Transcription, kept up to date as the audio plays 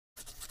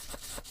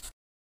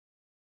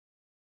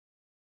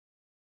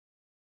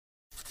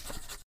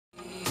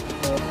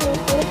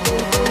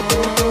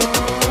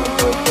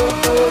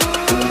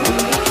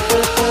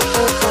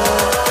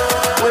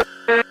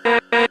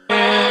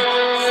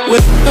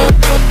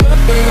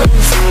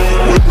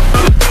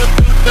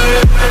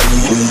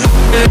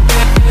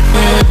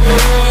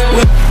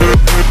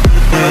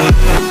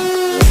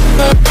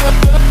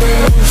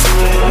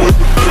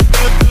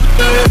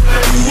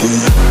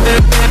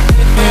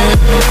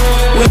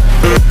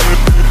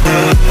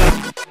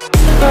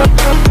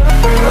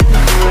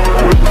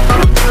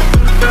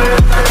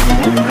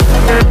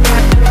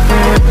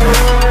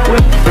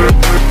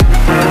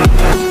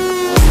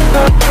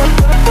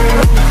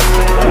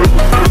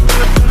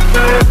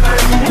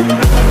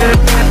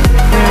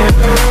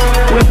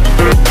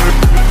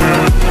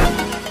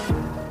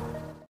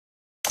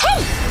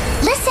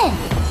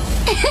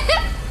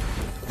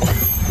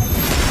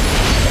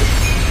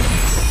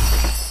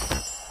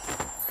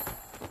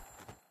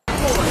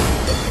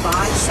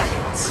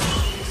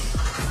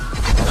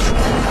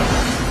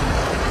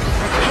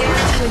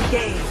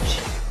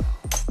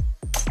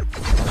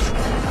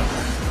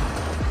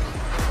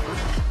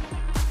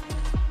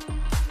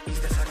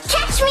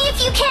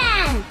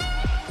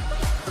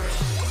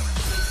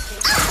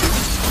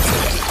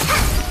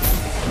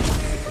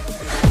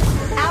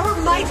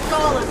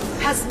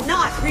has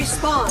not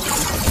respawned.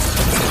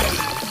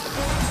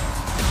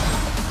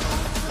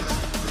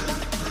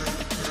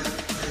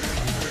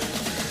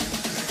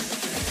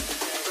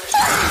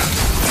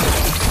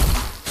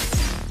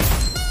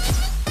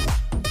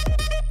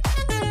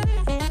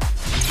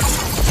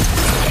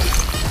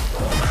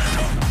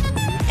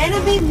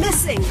 Enemy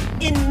missing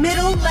in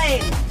middle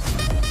lane.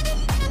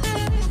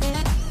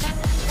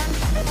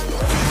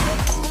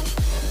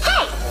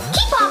 Hey!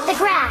 Keep off the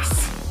grass!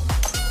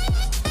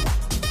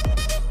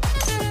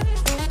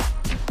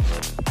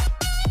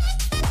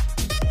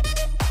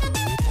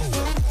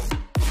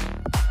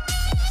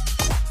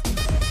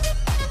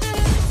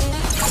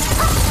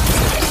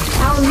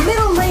 Our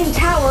middle lane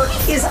tower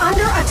is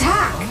under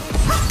attack.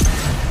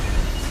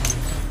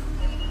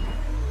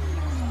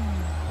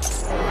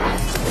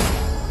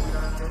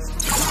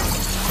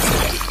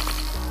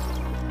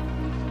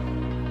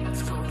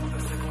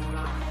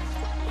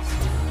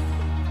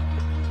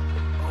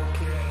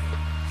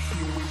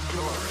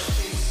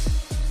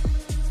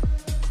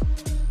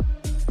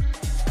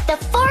 The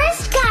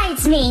forest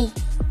guides me.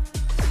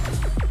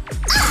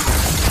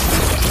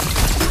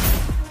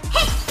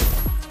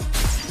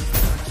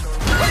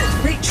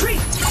 Retreat!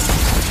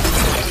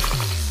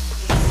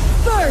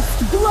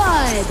 First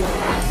blood!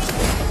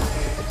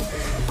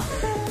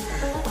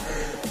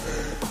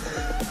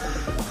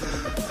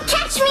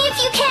 Catch me if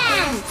you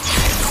can!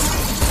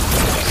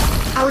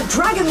 Our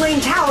dragon lane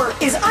tower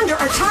is under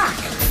attack.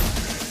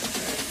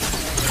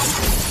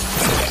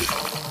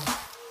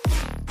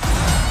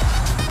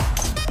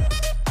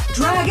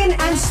 Dragon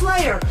and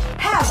Slayer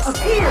have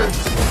appeared.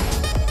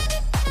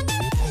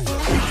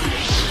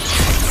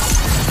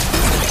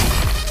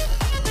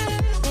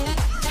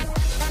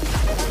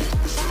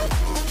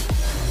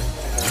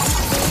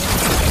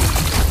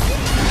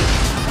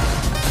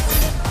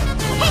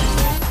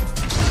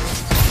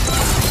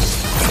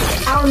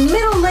 Our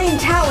middle lane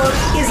tower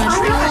is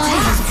under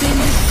attack.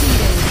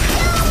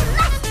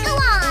 Let's go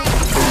on!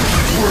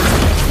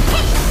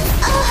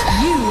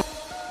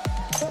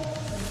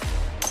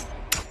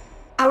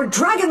 Our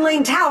dragon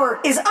lane tower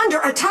is under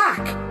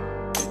attack.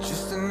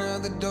 Just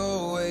another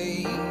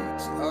doorway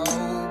to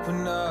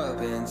open up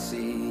and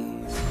see.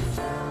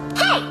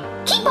 Hey!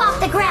 Keep off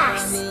the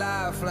grass! The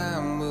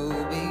lifeline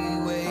will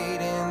be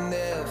waiting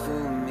there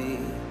for me.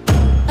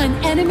 An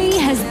enemy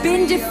has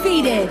been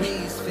defeated.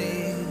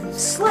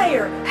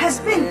 Slayer has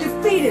been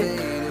defeated.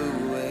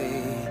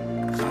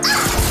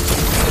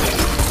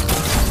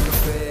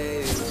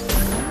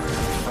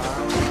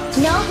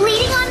 No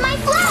bleeding on my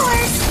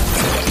flowers!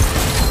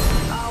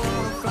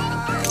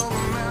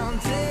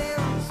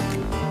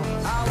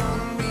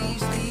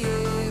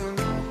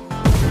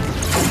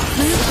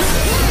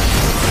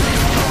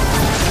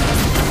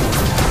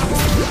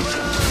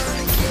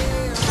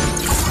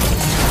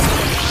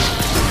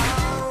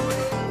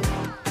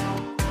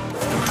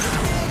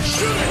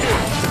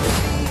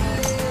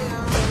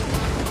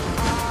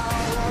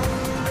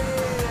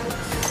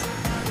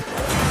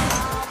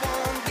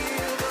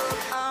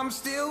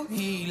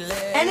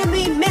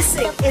 Enemy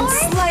missing in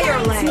Slayer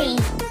lane.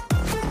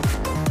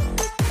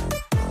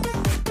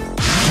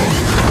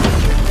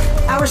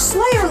 Our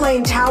Slayer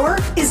lane tower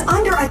is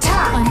under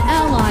attack. An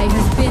ally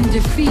has been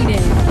defeated.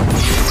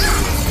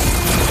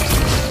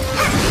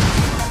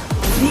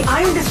 The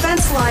iron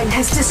defense line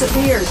has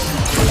disappeared.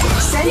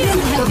 Send in the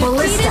Defeated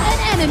ballista.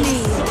 an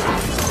enemy.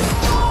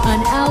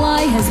 An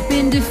ally has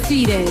been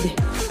defeated.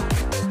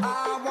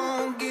 I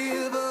won't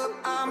give up,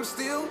 I'm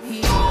still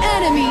here.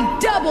 Enemy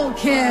double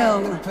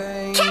kill.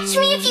 Catch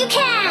me if you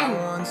can!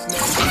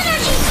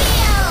 Energy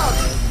field!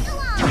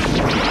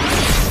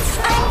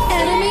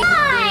 Enemy.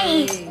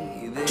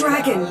 Hi!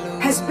 Dragon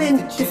has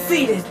been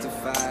defeated.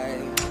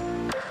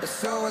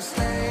 So I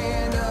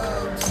stand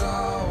up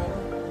tall,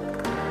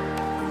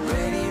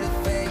 ready to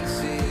face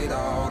it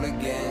all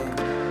again.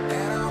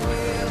 And I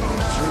will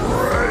not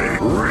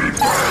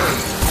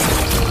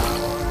I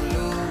won't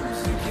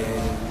lose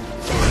again.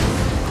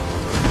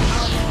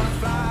 I wanna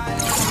fly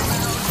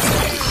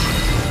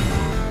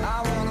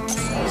I wanna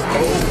reach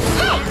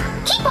Hey!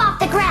 Keep off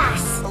the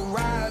grass!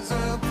 rise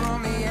up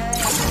from the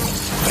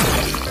ashes.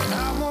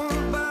 I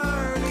wanna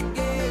burn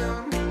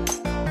again.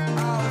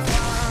 I'll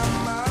find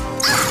my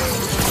way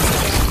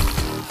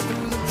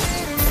through the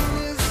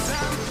bitterness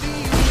I'm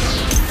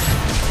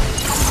feeling.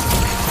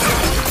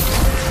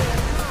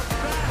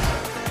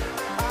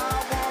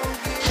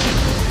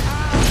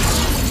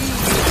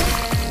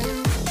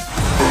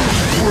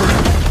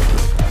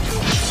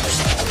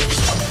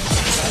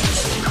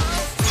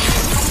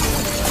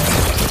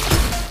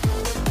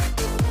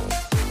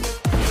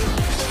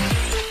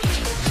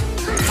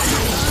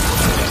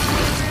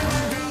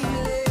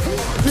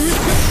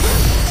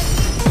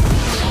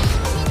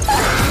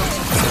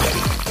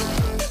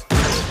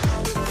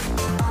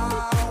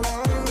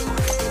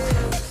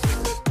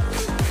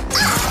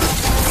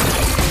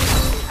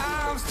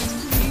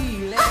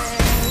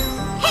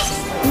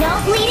 No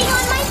bleeding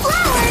on my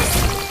flowers!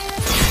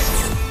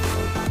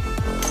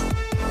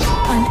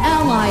 An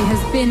ally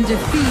has been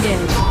defeated.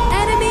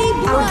 Enemy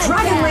Our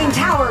Dragon Lane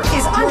tower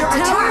is under Your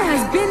tower attack.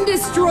 has been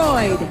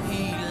destroyed.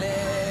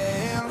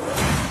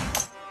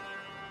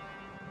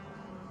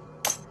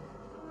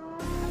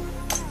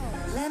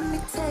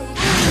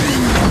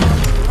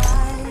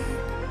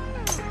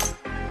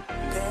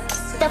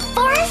 The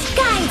forest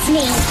guides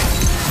me.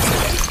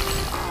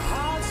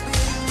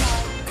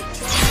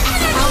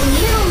 Our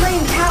middle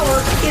lane tower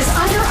is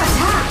under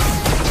attack.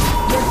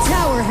 Your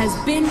tower has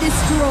been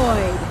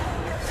destroyed.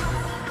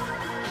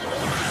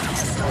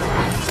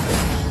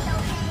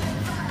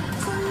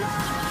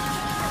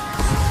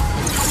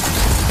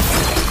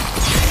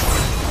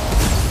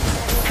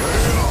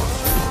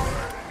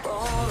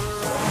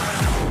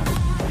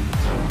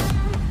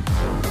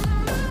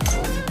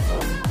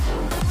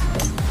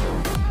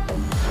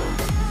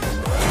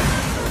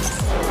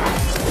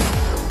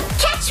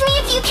 Catch me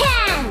if you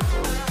can.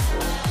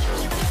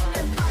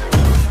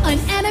 An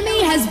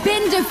enemy has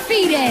been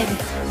defeated.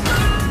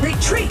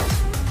 Retreat.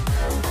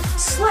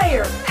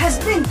 Slayer has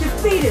been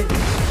defeated.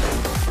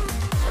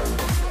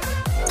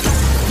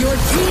 Your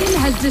team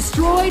has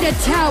destroyed a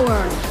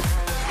tower.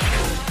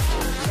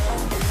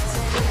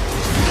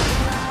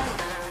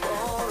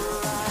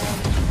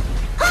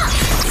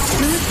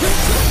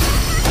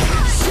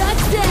 Shut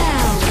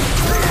down.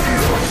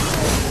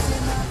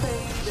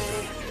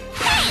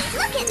 Hey,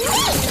 look at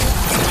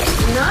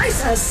me.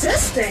 Nice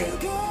assisting.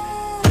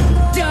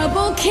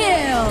 Double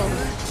kill.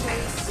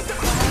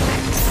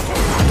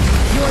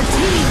 Your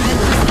team has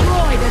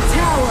destroyed a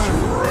tower.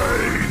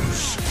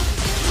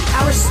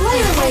 Our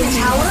Slayer lane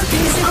tower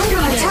is under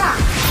attack.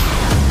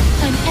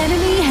 An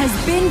enemy has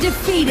been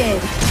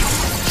defeated.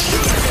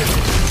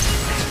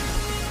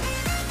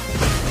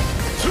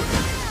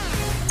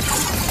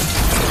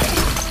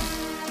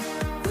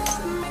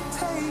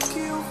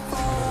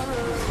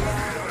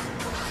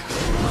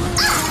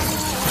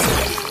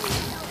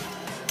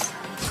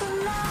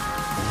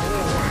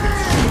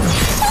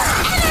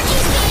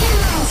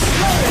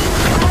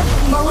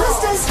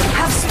 Ballistas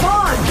have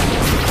spawned.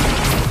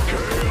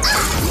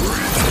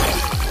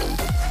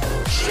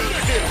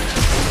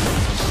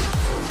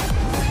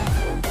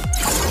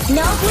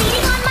 No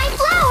bleeding on my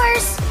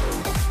flowers.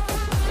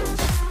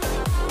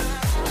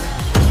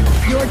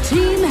 Your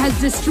team has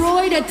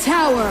destroyed a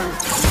tower.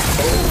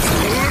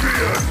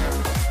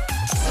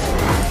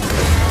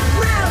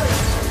 Rally.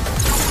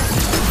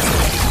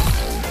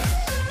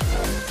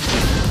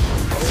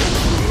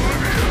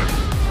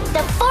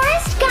 The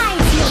forest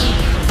guides me.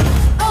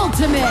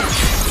 Ultimate.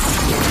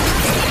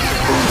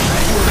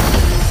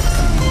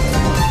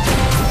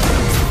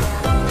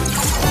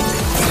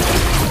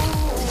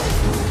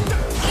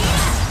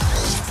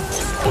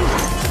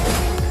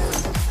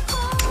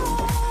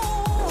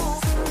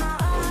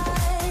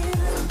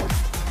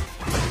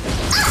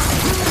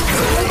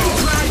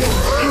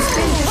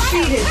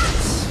 Defeated.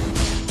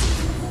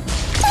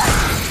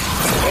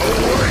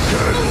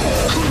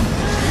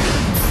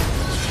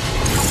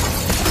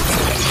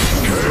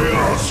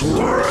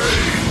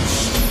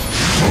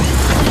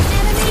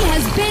 Enemy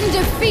has been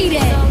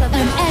defeated.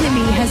 An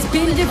enemy has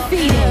been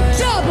defeated.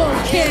 Double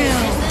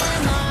kill.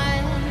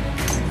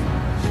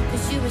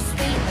 Cause you were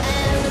sweet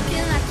and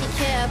looking like you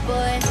care,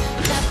 boy.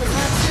 That was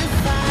hard to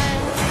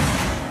find.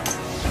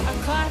 I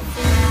caught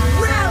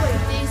feelings, Rally.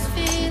 these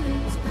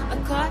feelings. I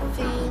caught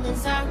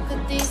feelings, I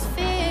got these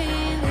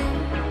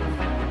feelings.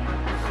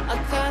 I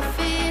caught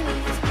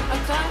feelings, I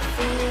caught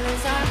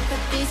feelings, I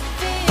got these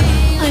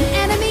feelings. An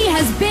enemy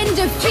has been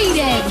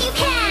defeated. You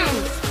can.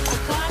 I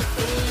caught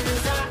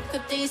feelings, I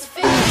got these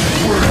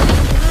feelings.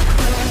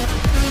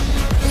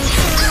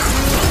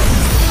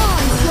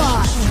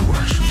 Onslaught.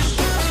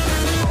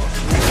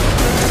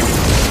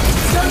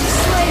 Dark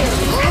Slayer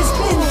has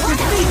been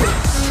defeated.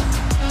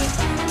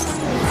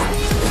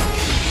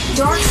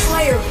 Dark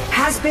Slayer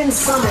has been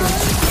summoned.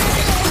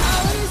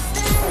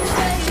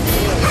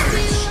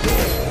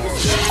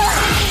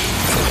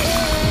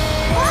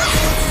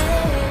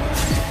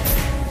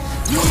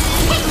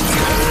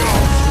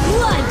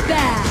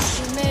 Bloodbath.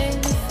 You made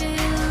me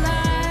feel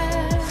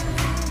alive.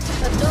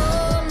 I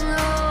don't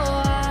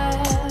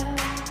know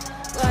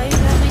why you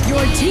got me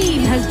Your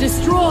team has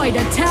destroyed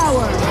a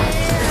tower.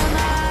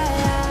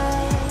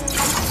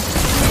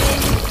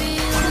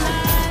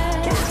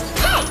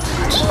 Hey,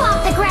 keep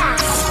off the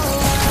grass.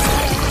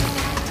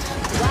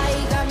 why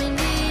you got me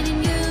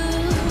needing you.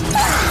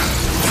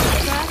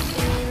 I got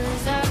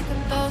feelings, I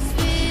got those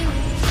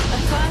feelings. I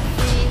got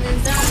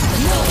feelings, I got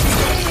those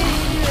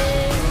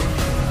feelings.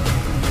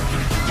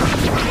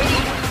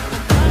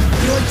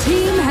 Your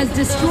team has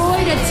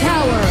destroyed a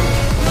tower.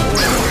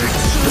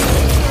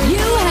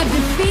 You have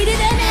defeated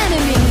an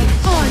enemy.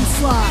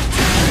 Onslaught.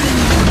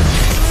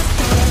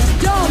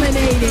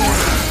 Dominating.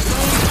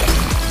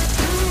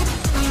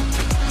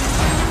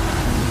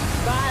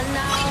 Right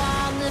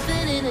now I'm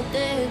living in a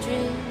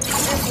daydream.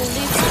 If we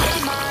leave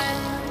my mind.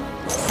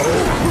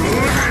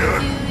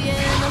 You,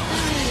 yeah,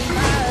 nothing really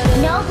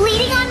matters. No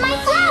bleeding on my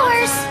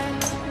flowers.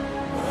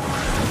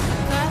 I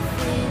got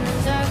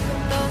feelings, I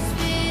got those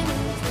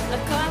feelings. I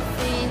got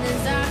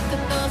feelings, I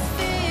got those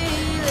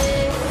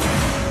feelings.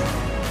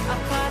 I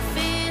got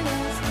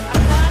feelings,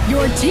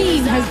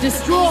 team has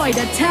destroyed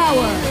a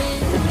tower.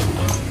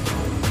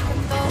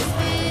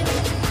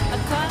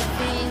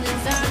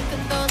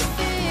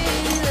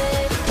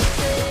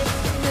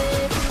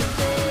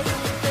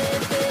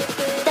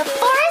 The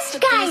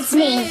forest guides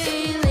me.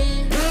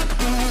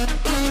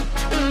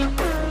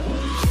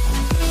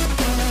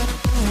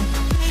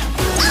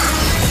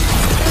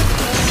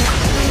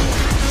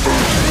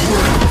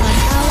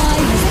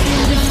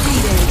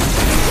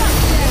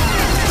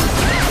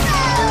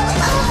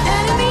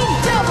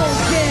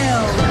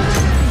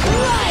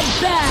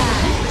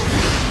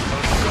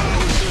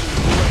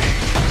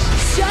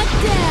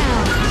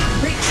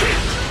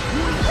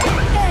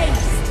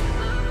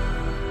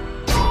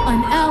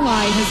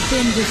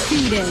 Been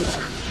defeated.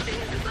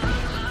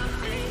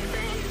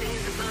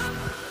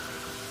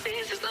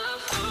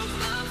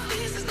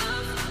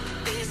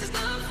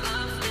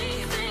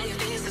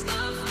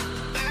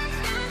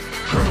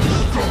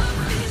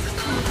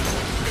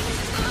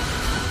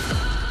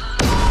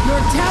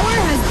 Your tower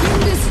has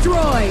been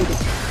destroyed.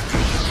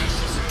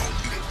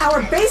 Our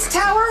base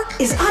tower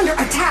is under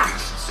attack.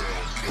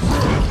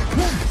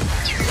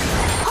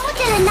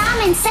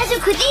 Tel'Annas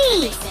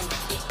Sezukudi.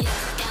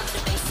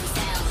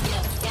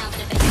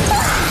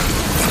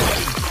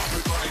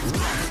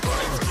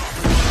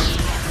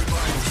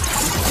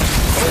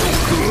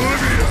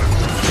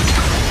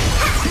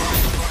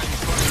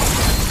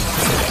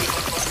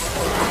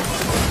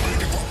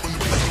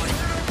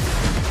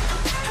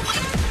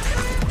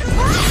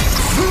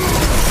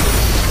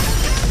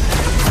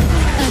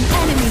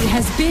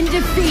 Been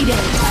defeated.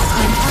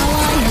 An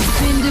ally has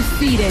been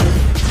defeated.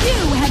 You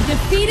have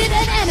defeated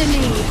an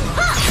enemy.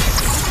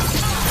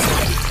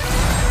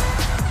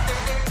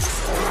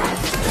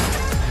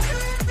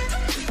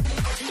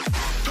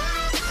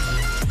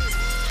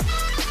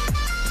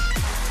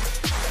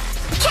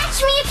 Catch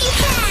me if you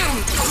can.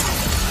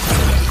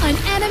 An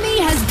enemy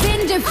has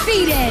been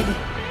defeated.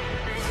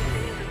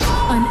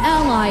 An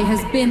ally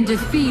has been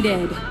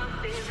defeated.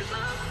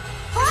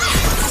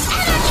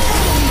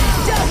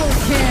 Double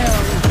kill.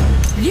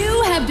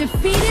 You have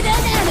defeated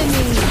an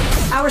enemy!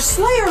 Our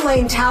Slayer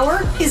Lane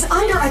tower is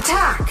under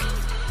attack!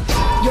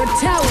 Your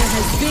tower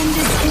has been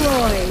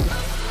destroyed!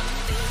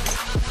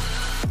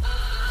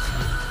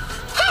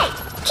 Hey!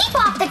 Keep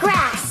off the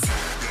grass!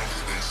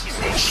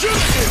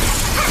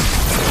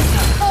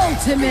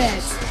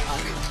 Ultimate!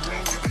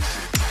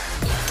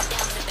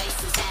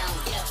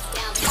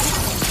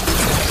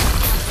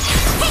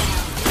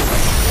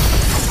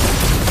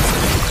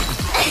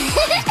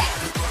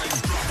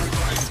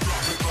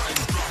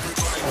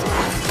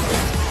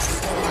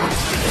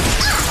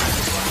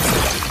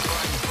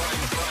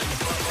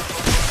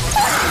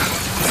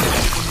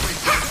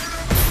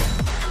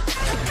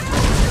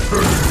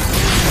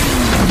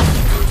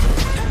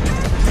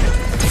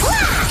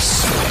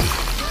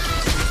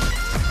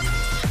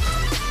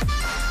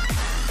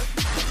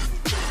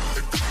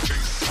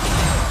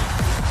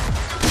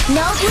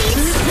 No,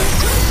 please.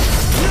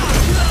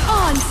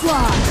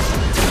 Onslaught.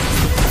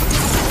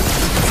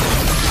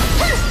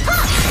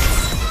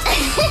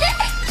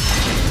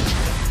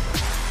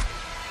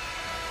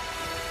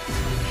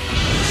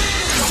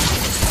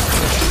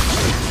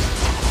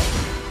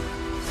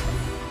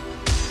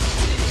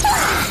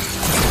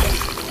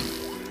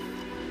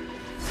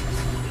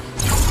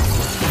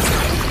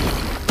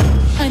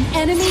 An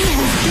enemy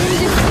has been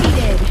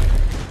defeated.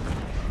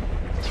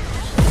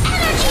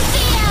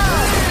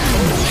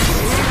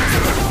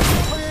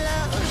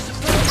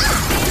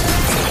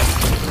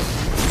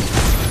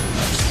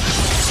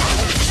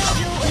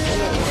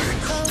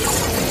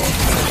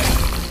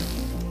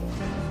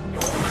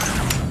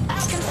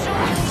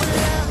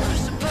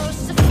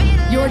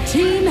 Your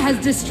team has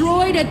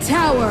destroyed a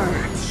tower.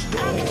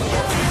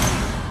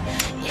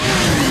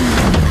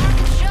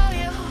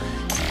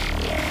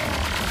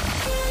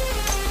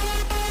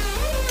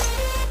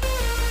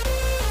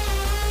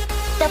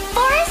 The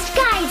forest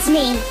guides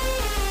me.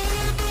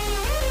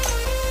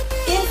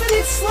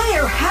 Infinite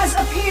Slayer has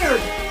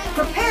appeared.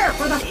 Prepare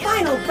for the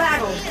final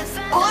battle.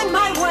 On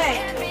my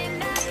way.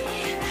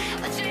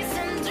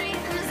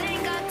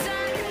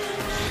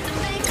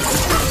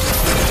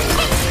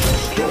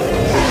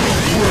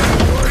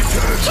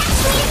 Catch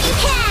me if you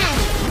can!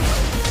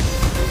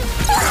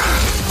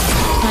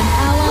 An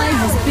ally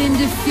has been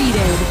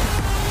defeated.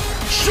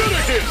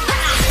 Shuriken!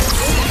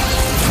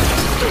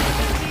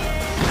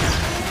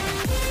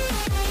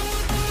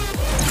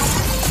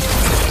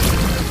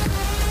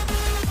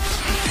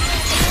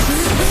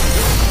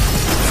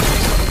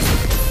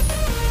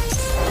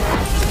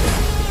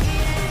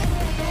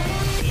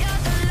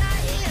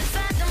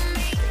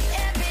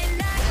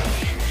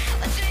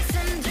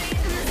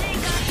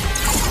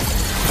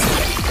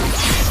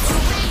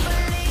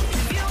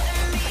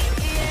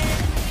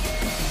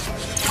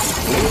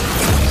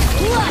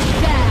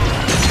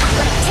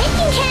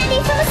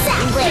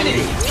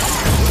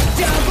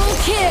 Double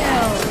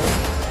kill!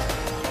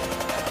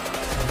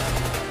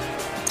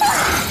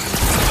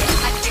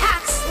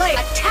 Attack Slayer!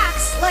 Attack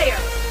Slayer!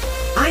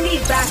 I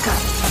need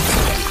backup.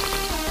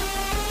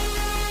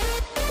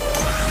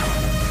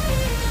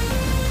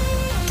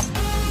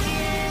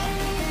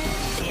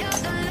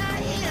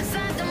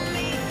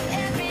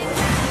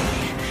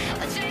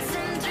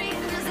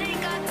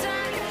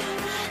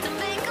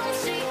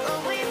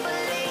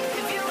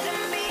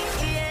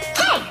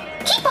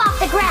 Keep off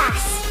the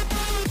grass!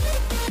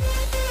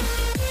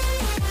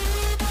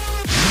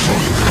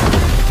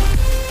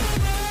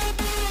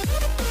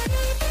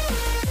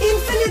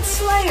 Infinite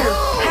Slayer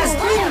has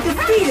been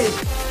defeated!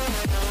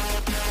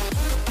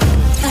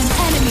 An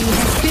enemy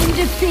has been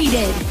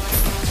defeated.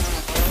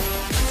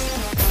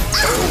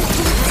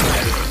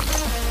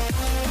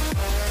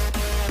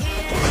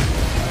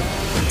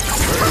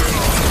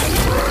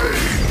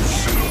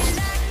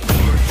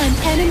 An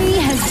enemy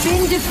has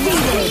been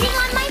defeated. Feeding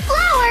on my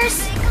flowers!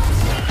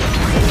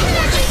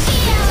 Energy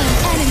field! An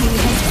enemy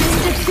has been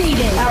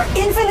defeated. Our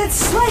Infinite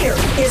Slayer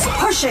is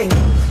pushing!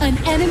 An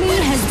enemy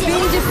has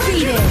been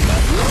defeated.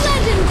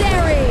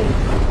 Legendary!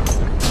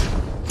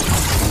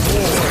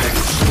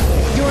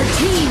 Your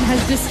team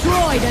has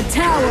destroyed a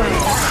tower.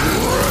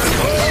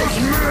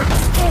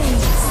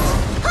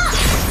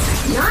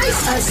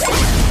 Nice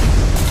assist!